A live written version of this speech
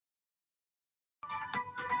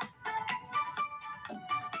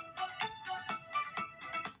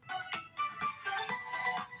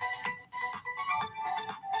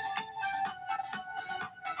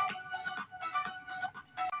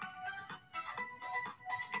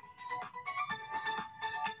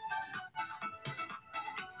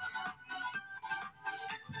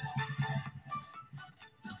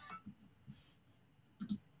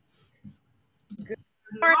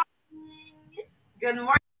Good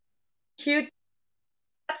morning, cute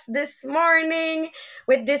this morning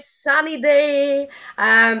with this sunny day.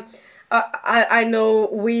 Um, I know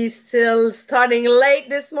we still starting late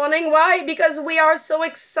this morning. Why? Because we are so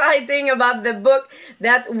exciting about the book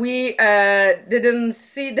that we didn't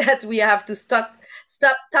see that we have to stop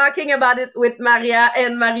talking about it with Maria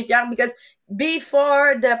and Marie Pierre because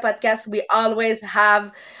before the podcast we always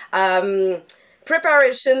have um,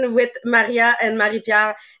 preparation with Maria and Marie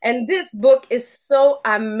Pierre, and this book is so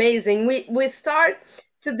amazing. We start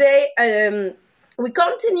today. We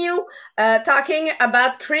continue talking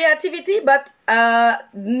about creativity, but a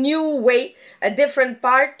new way, a different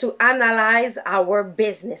part to analyze our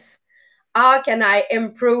business. How can I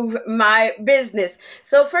improve my business?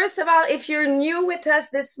 So, first of all, if you're new with us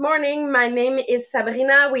this morning, my name is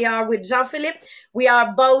Sabrina. We are with Jean Philippe. We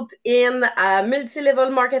are both in multi level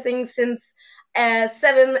marketing since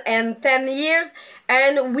 7 and 10 years,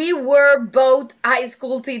 and we were both high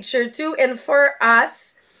school teacher too. And for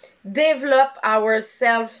us, develop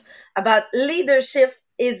ourselves about leadership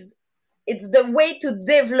is it's the way to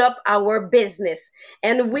develop our business,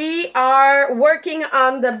 and we are working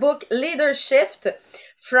on the book Leadershift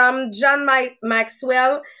from John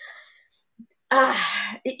Maxwell.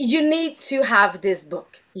 You need to have this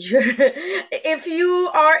book. If you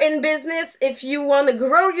are in business, if you want to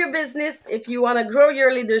grow your business, if you want to grow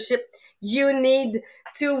your leadership, you need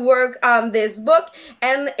to work on this book.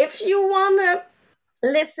 And if you want to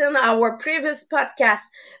listen our previous podcast,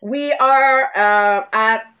 we are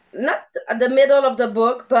at not the middle of the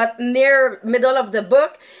book but near middle of the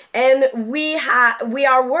book, and we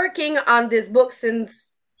are working on this book since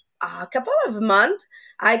a couple of months.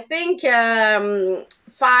 I think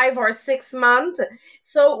 5 or 6 months,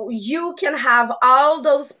 so you can have all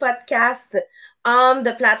those podcasts on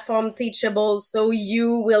the platform Teachable, so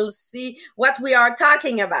you will see what we are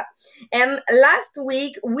talking about. And last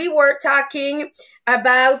week we were talking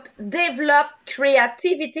about develop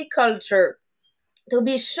creativity culture, to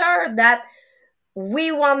be sure that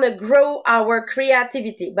we want to grow our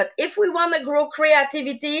creativity. But if we want to grow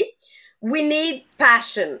creativity, we need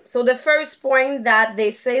passion. So the first point that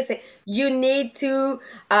they say you need to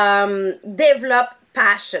develop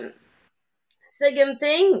passion. Second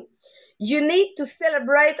thing, you need to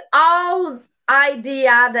celebrate all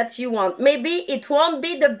idea that you want. Maybe it won't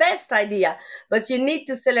be the best idea, but you need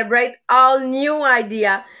to celebrate all new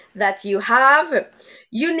idea that you have.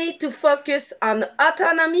 You need to focus on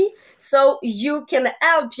autonomy so you can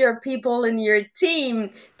help your people in your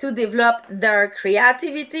team to develop their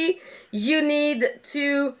creativity. You need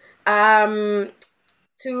um,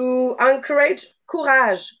 to encourage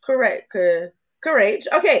courage.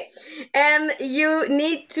 Okay. And you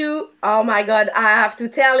need to, oh my God, I have to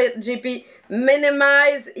tell it, GP,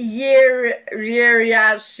 minimize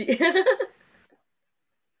hierarchy.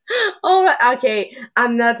 Oh, okay.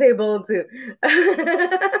 I'm not able to.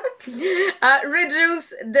 Reduce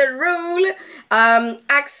the rule,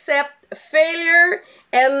 accept failure,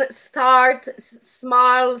 and start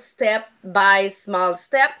small step by small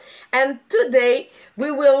step. And today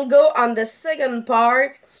we will go on the second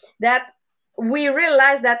part, that we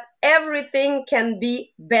realize that everything can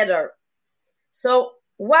be better. So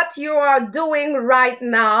what you are doing right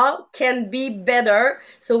now can be better.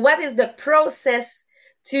 So what is the process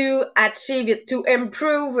to achieve it, to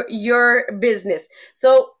improve your business?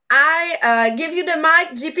 So I give you the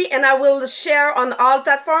mic, GP, and I will share on all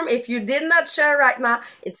platforms. If you did not share right now,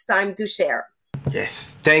 it's time to share.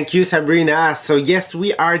 Yes, thank you, Sabrina. So, yes,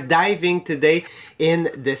 we are diving today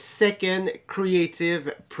in the second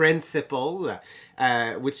creative principle,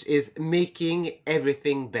 which is making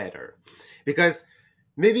everything better. Because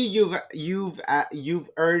maybe you've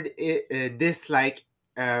heard this like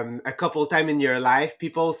a couple time in your life.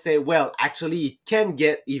 People say, "Well, actually, it can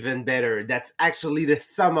get even better. That's actually the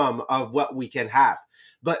summum of what we can have."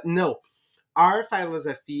 But no, our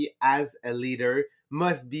philosophy as a leader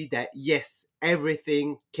must be that yes,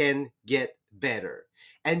 everything can get better.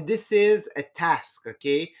 And this is a task,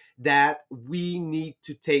 okay, that we need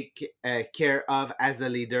to take care of as a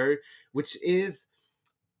leader, which is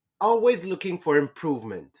always looking for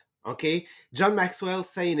improvement. Okay, John Maxwell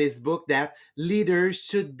say in his book that leaders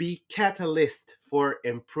should be catalyst for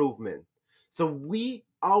improvement. So we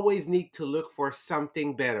always need to look for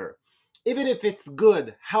something better. Even if it's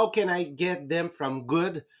good, how can I get them from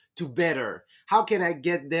good to better? How can I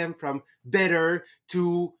get them from better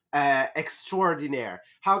to extraordinary?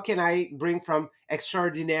 How can I bring from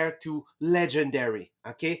extraordinary to legendary?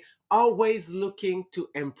 Okay, always looking to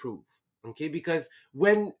improve. Okay, because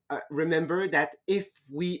when remember that if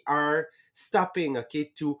we are stopping,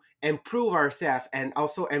 okay, to improve ourselves and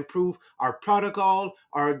also improve our protocol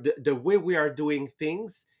or the way we are doing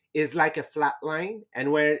things is like a flat line,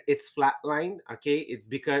 and where it's flat line, okay, it's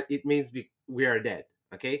because it means we are dead.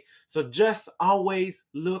 Okay, so just always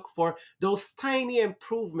look for those tiny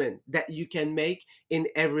improvement that you can make in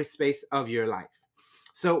every space of your life.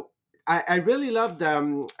 So I really love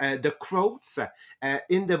the quotes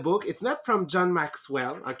in the book. It's not from John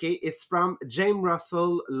Maxwell, okay? It's from James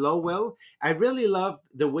Russell Lowell. I really love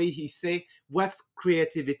the way he say what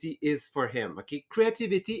creativity is for him. Okay,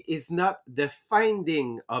 creativity is not the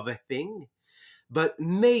finding of a thing, but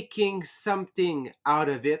making something out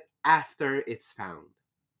of it after it's found.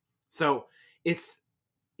 So it's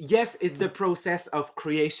yes, it's the process of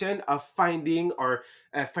creation, of finding or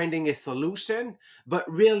finding a solution, but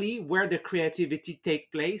really where the creativity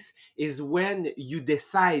take place is when you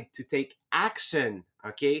decide to take action,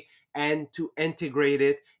 okay, and to integrate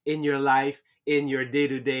it in your life, in your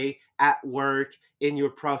day-to-day, at work, in your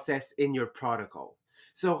process, in your protocol.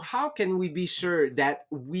 So how can we be sure that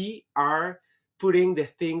we are putting the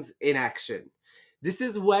things in action? This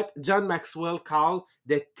is what John Maxwell called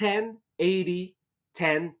the 10-80-10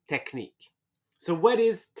 technique. So what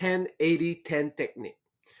is 10-80-10 technique?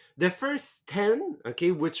 The first 10,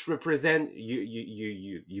 okay, which represent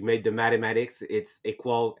you made the mathematics, it's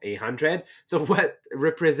equal 100. So what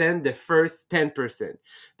represent the first 10%?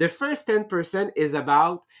 The first 10% is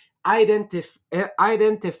about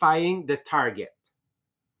identifying the target.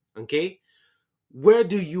 Okay, where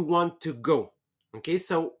do you want to go? Okay,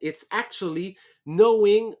 so it's actually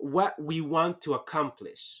knowing what we want to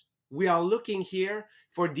accomplish. We are looking here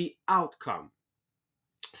for the outcome.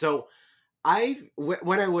 So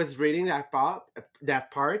when I was reading that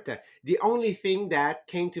part, the only thing that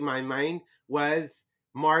came to my mind was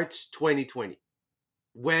March 2020,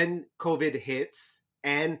 when COVID hits.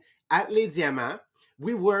 And at Les Diamants,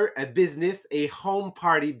 we were a business, a home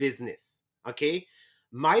party business. Okay.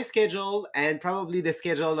 My schedule and probably the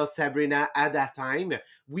schedule of Sabrina at that time,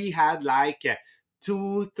 we had like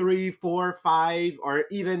two, three, four, five, or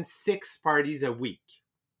even six parties a week.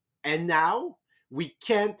 And now we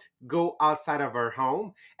can't go outside of our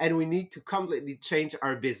home and we need to completely change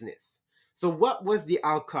our business. So, what was the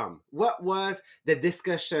outcome? What was the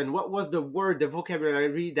discussion? What was the word, the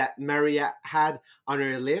vocabulary that Maria had on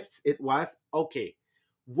her lips? It was okay,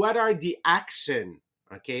 what are the action,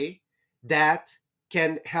 okay, that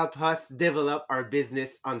can help us develop our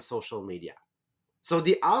business on social media? So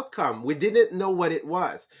the outcome, we didn't know what it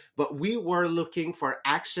was, but we were looking for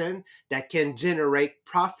action that can generate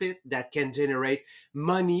profit, that can generate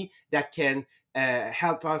money, that can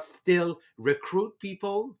help us still recruit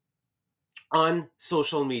people on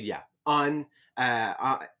social media, on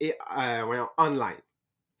online.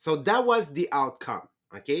 So that was the outcome.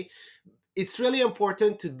 Okay, it's really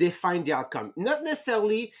important to define the outcome. Not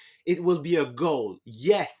necessarily it will be a goal.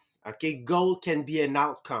 Yes, okay, goal can be an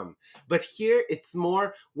outcome. But here it's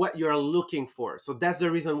more what you're looking for. So that's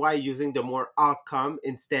the reason why using the more outcome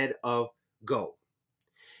instead of goal.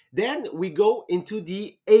 Then we go into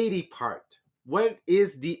the 80 part. What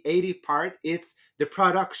is the 80 part? It's the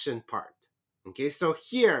production part. Okay, so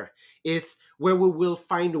here it's where we will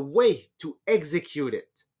find a way to execute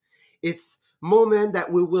it. It's moment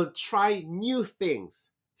that we will try new things.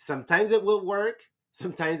 Sometimes it will work,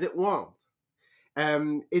 sometimes it won't.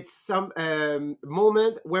 It's some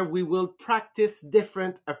moment where we will practice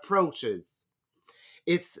different approaches.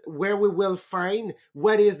 It's where we will find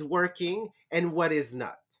what is working and what is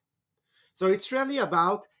not. So it's really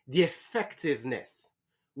about the effectiveness.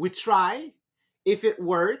 We try, if it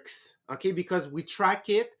works, okay, because we track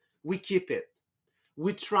it, we keep it.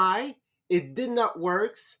 We try, it did not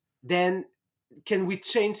work, then can we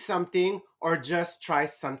change something or just try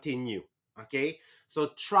something new? Okay,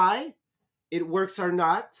 so try, it works or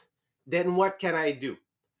not, then what can I do?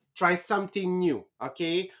 Try something new,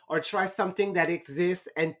 okay, or try something that exists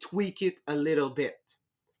and tweak it a little bit.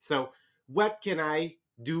 So what can I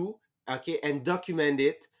do, okay, and document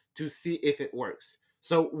it to see if it works.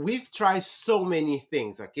 So we've tried so many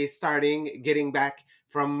things, okay, starting getting back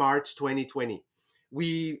from March 2020.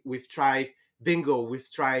 We've tried bingo,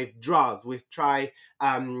 we've tried draws, we've tried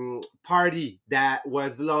party that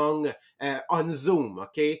was long on Zoom.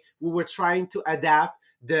 Okay, we were trying to adapt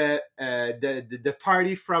the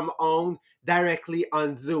party from home directly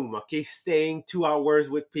on Zoom. Okay, staying 2 hours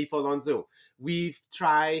with people on Zoom. We've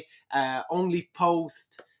tried only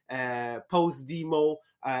post demo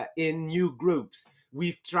in new groups.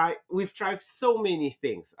 We've tried so many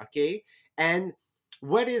things. Okay, and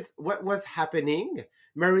what was happening?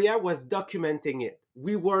 Maria was documenting it.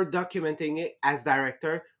 We were documenting it as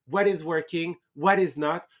director. What is working? What is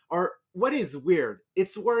not? Or what is weird?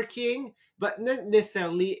 It's working, but not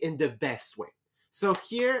necessarily in the best way. So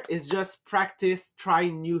here is just practice, try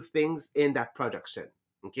new things in that production.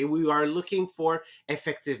 Okay, we are looking for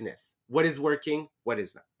effectiveness. What is working? What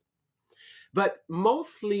is not? But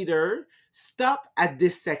most leaders stop at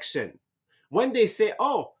this section when they say,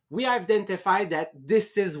 oh, we identified that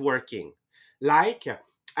this is working. Like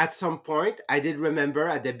at some point, I did remember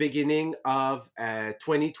at the beginning of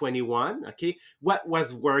 2021, okay, what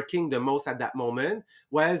was working the most at that moment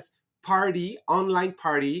was online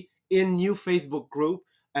party in new Facebook group,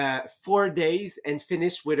 4 days and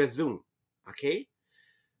finish with a Zoom, okay?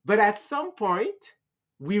 But at some point,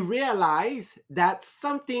 we realized that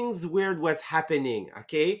something's weird was happening.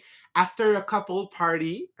 Okay. After a couple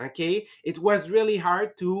party, okay, it was really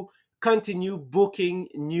hard to continue booking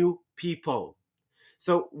new people.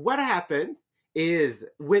 So what happened is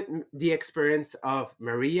with the experience of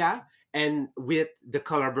Maria and with the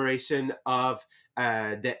collaboration of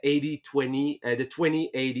the 80/20, the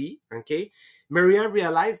 20/80, okay, Maria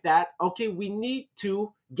realized that, okay, we need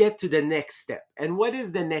to get to the next step. And what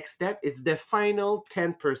is the next step? It's the final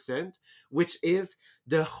 10%, which is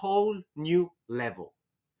the whole new level.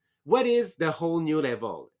 What is the whole new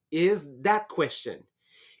level? Is that question.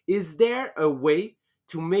 Is there a way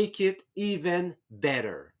to make it even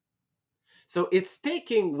better? So it's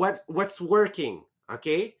taking what's working,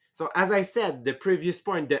 okay? So as I said, the previous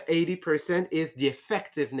point, the 80% is the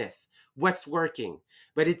effectiveness, what's working.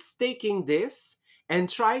 But it's taking this and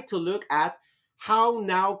try to look at how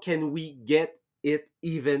now can we get it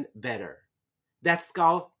even better. That's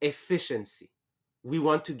called efficiency. We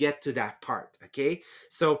want to get to that part, okay?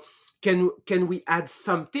 So can we add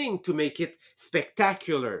something to make it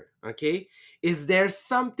spectacular, okay? Is there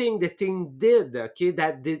something the team did, okay,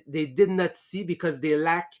 that they did not see because they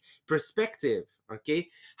lack perspective, okay?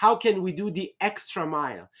 How can we do the extra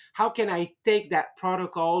mile? How can I take that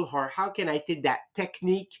protocol, or how can I take that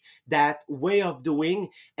technique, that way of doing,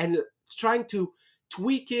 and trying to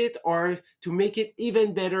tweak it or to make it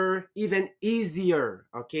even better, even easier,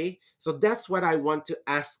 okay? So that's what I want to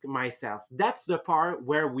ask myself. That's the part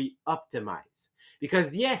where we optimize.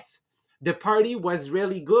 Because yes, the party was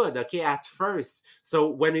really good, okay, at first. So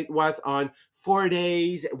when it was on 4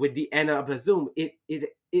 days with the end of a Zoom,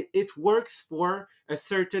 it works for a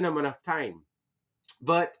certain amount of time.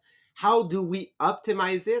 But how do we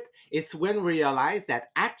optimize it? It's when we realize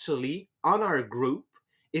that actually on our group,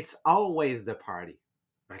 it's always the party.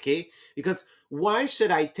 Okay? Because why should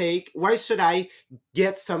I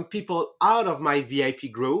get some people out of my VIP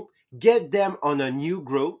group, get them on a new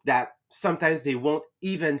group that sometimes they won't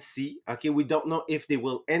even see. Okay, we don't know if they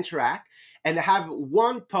will interact, and have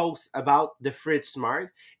one post about the fridge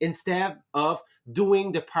smart instead of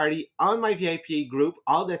doing the party on my VIP group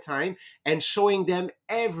all the time and showing them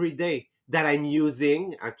every day that I'm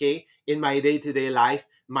using, okay, in my day-to-day life,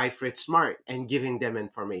 my fridge smart, and giving them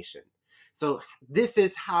information. So this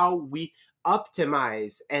is how we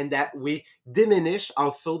optimize, and that we diminish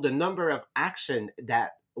also the number of action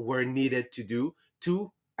that were needed to do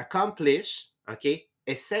to accomplish, okay,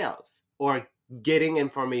 a sales or getting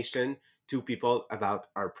information to people about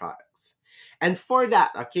our products. And for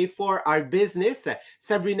that, okay, for our business,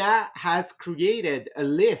 Sabrina has created a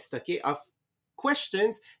list, okay, of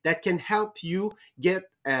questions that can help you get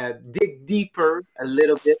dig deeper a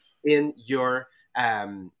little bit in your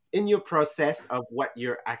process of what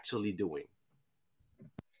you're actually doing.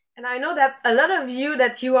 And I know that a lot of you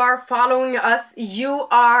that you are following us, you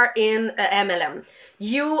are in MLM.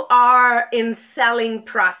 You are in selling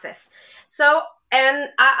process. So, and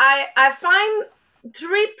I find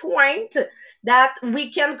 3 points that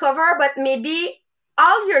we can cover, but maybe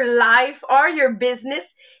all your life or your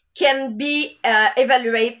business can be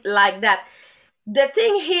evaluate like that. The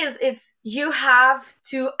thing is, it's you have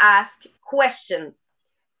to ask question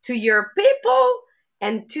to your people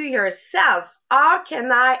and to yourself. How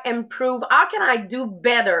can I improve? How can I do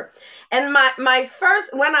better? And my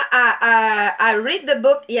first, when I read the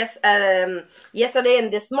book, yesterday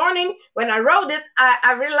and this morning when I wrote it,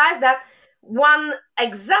 I realized that one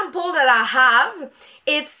example that I have,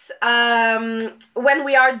 it's when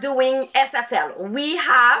we are doing SFL. We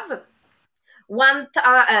have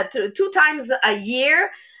 2 times a year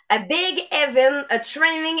a big event, a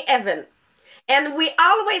training event, and we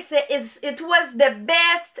always say it was the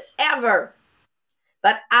best ever.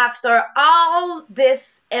 But after all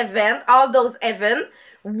those events,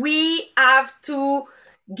 we have to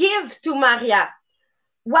give to Maria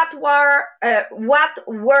what were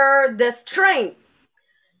the strengths,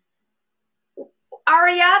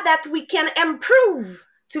 area that we can improve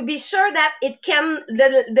to be sure that it can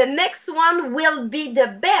the next one will be the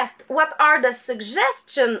best? What are the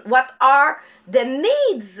suggestions? What are the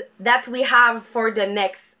needs that we have for the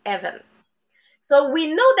next event? So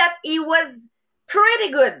we know that it was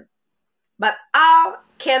pretty good, but how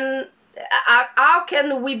can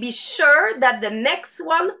we be sure that the next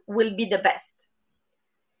one will be the best?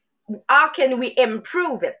 How can we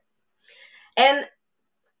improve it? And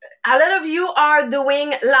a lot of you are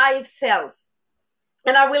doing live sales,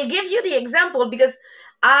 and I will give you the example because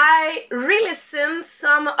I re-listen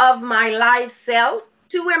some of my live sales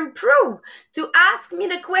to improve, to ask me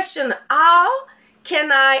the question, how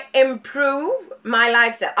can I improve my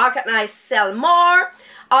live sale? How can I sell more?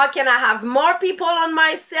 How can I have more people on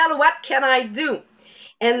my sale? What can I do?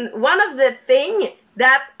 And one of the things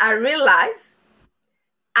that I realize,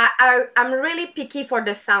 I'm really picky for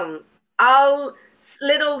the sound. All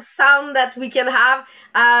little sound that we can have,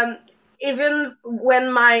 even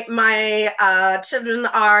when my children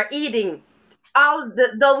are eating,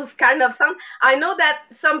 those kind of sound. I know that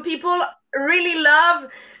some people really love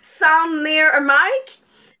sound near a mic.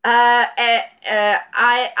 I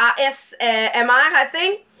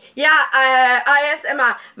think. Yeah,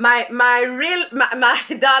 ISMR. My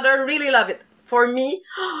daughter really love it. For me,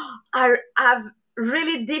 I have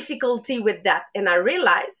really difficulty with that, and I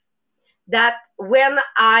realize that when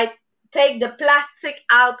I take the plastic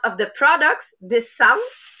out of the products, this sound,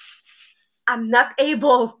 I'm not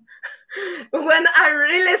able. When I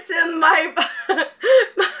re-listen my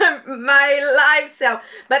live cell.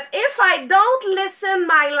 But if I don't listen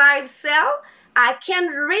my live cell, I can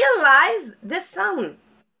realize the sound.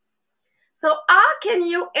 So how can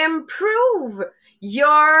you improve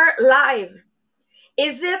your live?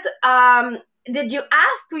 Is it did you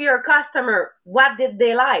ask to your customer what did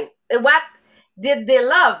they like? What did they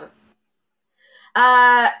love?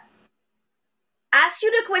 Uh, Ask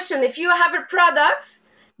you the question, if you have a product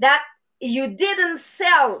that you didn't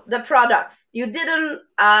sell the products, you didn't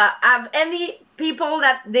have any people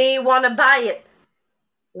that they want to buy it,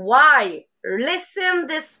 why? Listen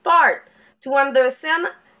this part to understand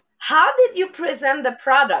how did you present the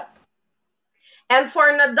product. And for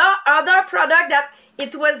another other product that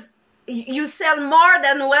it was you sell more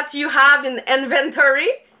than what you have in inventory,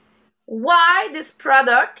 why this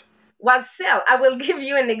product was sell. I will give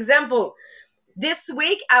you an example. This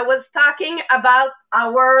week I was talking about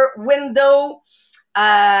our window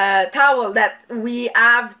towel that we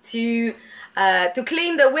have to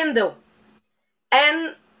clean the window,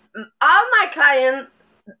 and all my clients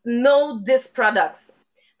know these products.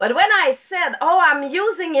 But when I said, "Oh, I'm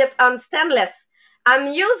using it on stainless, I'm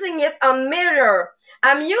using it on mirror,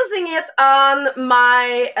 I'm using it on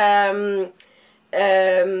my um,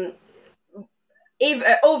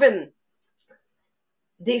 oven,"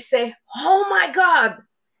 they say, "Oh my God."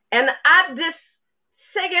 And at this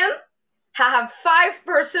second, I have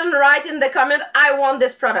 5% right in the comment, "I want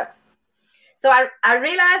this product." So I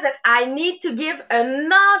realized that I need to give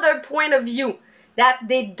another point of view that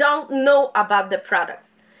they don't know about the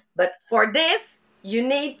products. But for this, you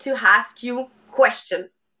need to ask you question.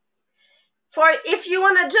 For if you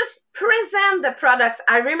want to just present the products,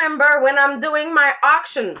 I remember when I'm doing my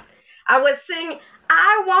auction, I was saying,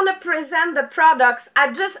 I want to present the products. I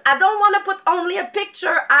don't want to put only a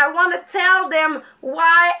picture. I want to tell them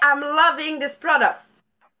why I'm loving these products.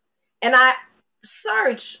 And I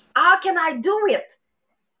search, how can I do it?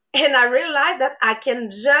 And I realized that I can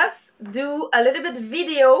just do a little bit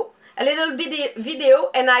video,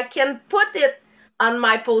 and I can put it on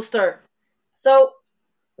my poster. So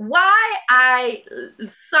why I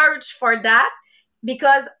search for that?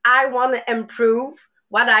 Because I want to improve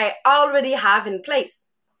what I already have in place.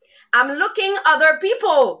 I'm looking other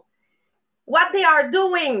people, what they are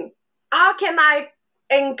doing. How can I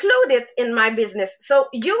include it in my business? So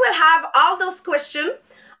you will have all those questions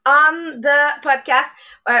on the podcast.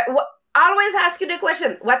 Always ask you the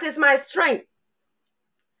question, what is my strength?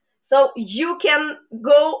 So you can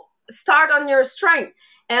go start on your strength,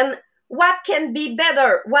 and what can be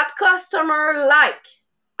better, what customer like,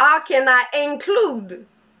 how can I include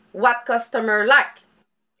what customer like.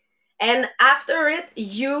 And after it,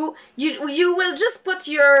 you will just put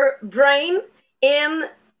your brain in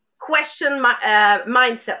question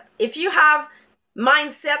mindset. If you have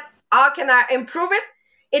mindset, how can I improve it,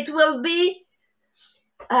 it will be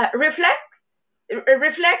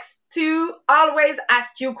reflects to always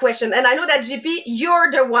ask you question. And I know that GP,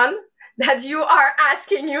 you're the one that you are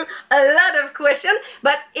asking you a lot of questions,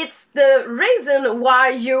 but it's the reason why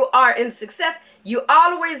you are in success. You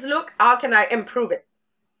always look, how can I improve it?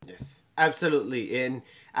 Yes, absolutely. And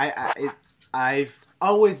I I've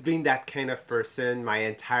always been that kind of person my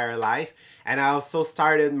entire life, and I also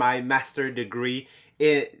started my master degree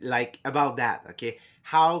like about that. Okay,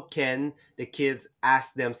 how can the kids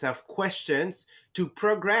ask themselves questions to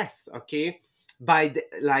progress? Okay,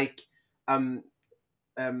 like um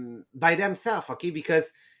by themselves, okay,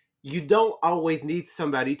 because you don't always need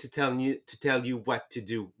somebody to tell you what to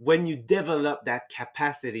do. When you develop that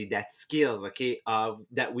capacity, that skills, okay, of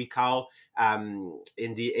that we call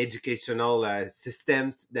in the educational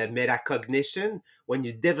systems the metacognition, when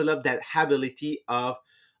you develop that ability of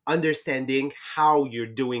understanding how you're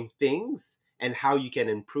doing things and how you can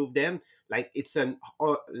improve them, like it's an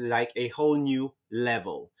like a whole new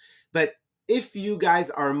level. But if you guys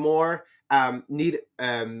are more need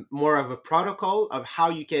more of a protocol of how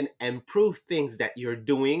you can improve things that you're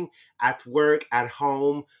doing at work, at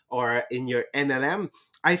home, or in your MLM,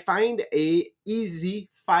 I find a easy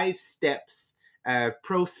 5 steps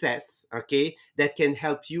process, okay, that can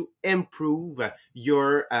help you improve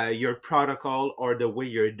your protocol or the way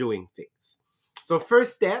you're doing things. So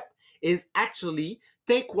first step is actually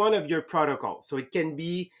take one of your protocols. So it can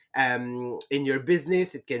be in your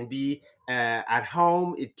business, it can be at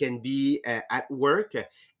home, it can be at work,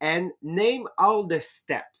 and name all the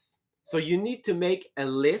steps. So you need to make a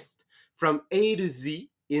list from A to Z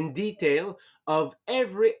in detail of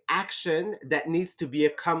every action that needs to be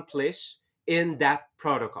accomplished in that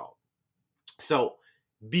protocol. So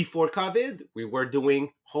before COVID, we were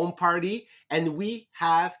doing home party, and we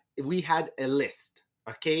had a list,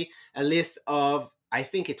 okay, a list of, I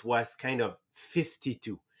think it was kind of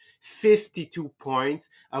 52 points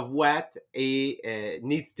of what a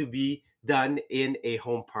needs to be done in a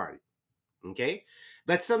home party, okay.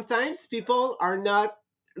 But sometimes people are not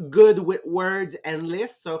good with words and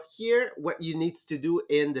lists. So here, what you need to do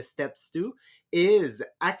in the steps 2 is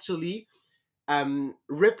actually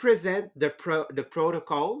represent the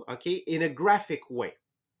protocol, okay, in a graphic way.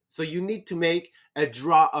 So you need to make a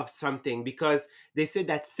draw of something, because they said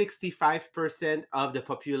that 65% of the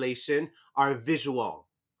population are visual,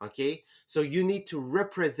 okay. So you need to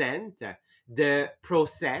represent the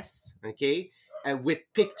process, okay, with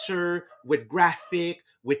picture, with graphic,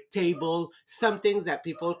 with table, some things that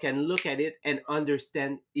people can look at it and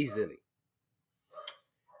understand easily.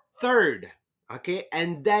 Third, okay,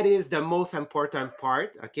 and that is the most important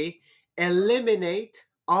part, okay, eliminate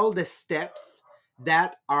all the steps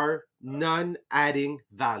that are non-adding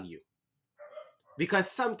value,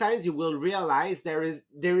 because sometimes you will realize there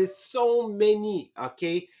is so many,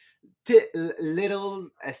 okay, little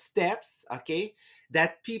steps, okay,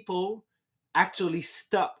 that people actually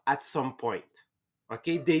stop at some point,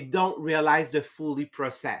 okay. They don't realize the fully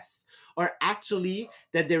process, or actually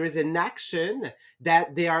that there is an action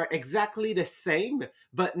that they are exactly the same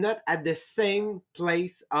but not at the same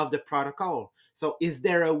place of the protocol. So is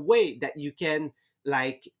there a way that you can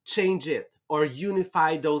like change it or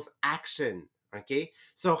unify those action, okay?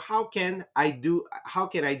 So how can I do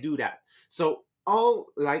that? So all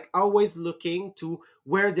like always looking to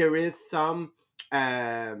where there is some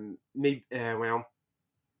maybe well,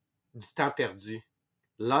 du temps perdu,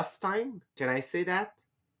 lost time, can I say that?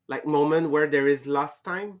 Like moment where there is lost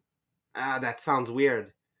time. That sounds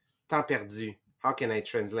weird. Temps perdu, how can I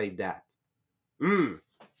translate that?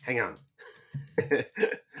 Hang on.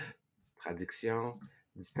 Traduction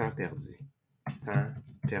du temps perdu, temps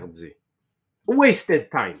perdu,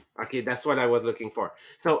 wasted time. Okay, that's what I was looking for.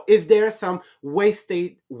 So if there's some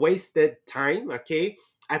wasted time, okay,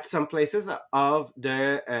 at some places of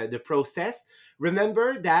the process,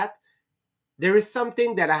 remember that there is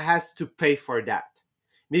something that has to pay for that.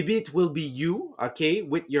 Maybe it will be you, okay,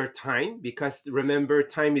 with your time, because remember,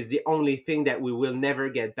 time is the only thing that we will never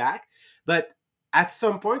get back. But at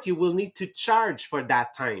some point, you will need to charge for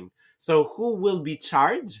that time. So who will be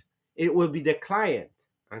charged? It will be the client,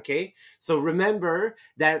 okay? So remember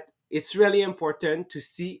that it's really important to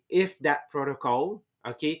see if that protocol,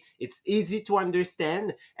 okay, it's easy to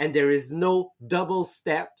understand and there is no double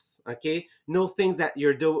steps, okay, no things that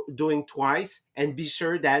you're doing twice, and be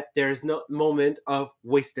sure that there's no moment of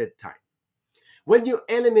wasted time. When you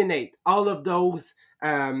eliminate all of those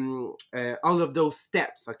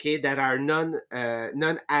steps, okay, that are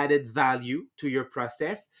non added value to your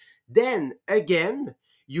process, then again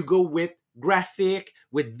you go with graphic,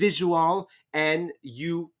 with visual, and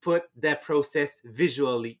you put the process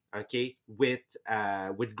visually, okay, with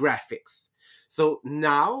graphics. So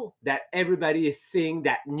now that everybody is seeing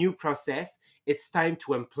that new process, it's time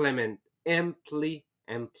to implement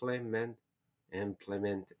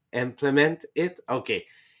implement it, okay.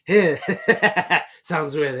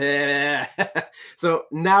 Sounds weird. So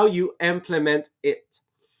now you implement it.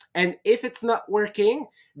 And if it's not working,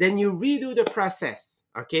 then you redo the process.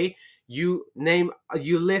 Okay, you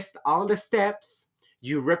list all the steps,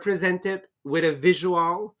 you represent it with a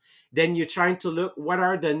visual, then you're trying to look what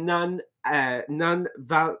are the non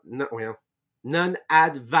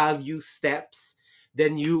add value steps,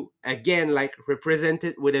 then you again like represent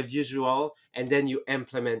it with a visual, and then you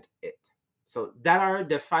implement it. So that are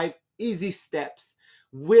the 5 easy steps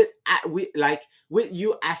with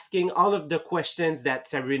you asking all of the questions that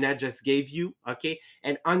Sabrina just gave you, okay,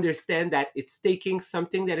 and understand that it's taking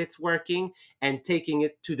something that it's working and taking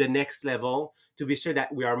it to the next level to be sure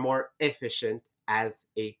that we are more efficient as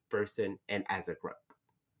a person and as a group.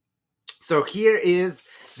 So here is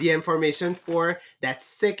the information for that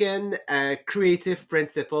second creative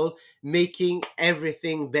principle, making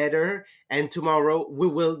everything better. And tomorrow we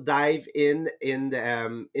will dive in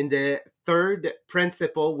the third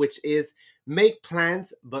principle, which is make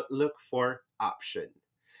plans but look for option.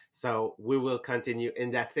 So we will continue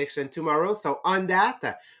in that section tomorrow. So on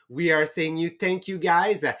that, we are saying you thank you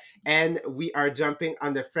guys, and we are jumping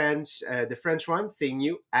on the French one, seeing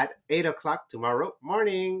you at 8 o'clock tomorrow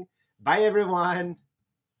morning. Bye, everyone.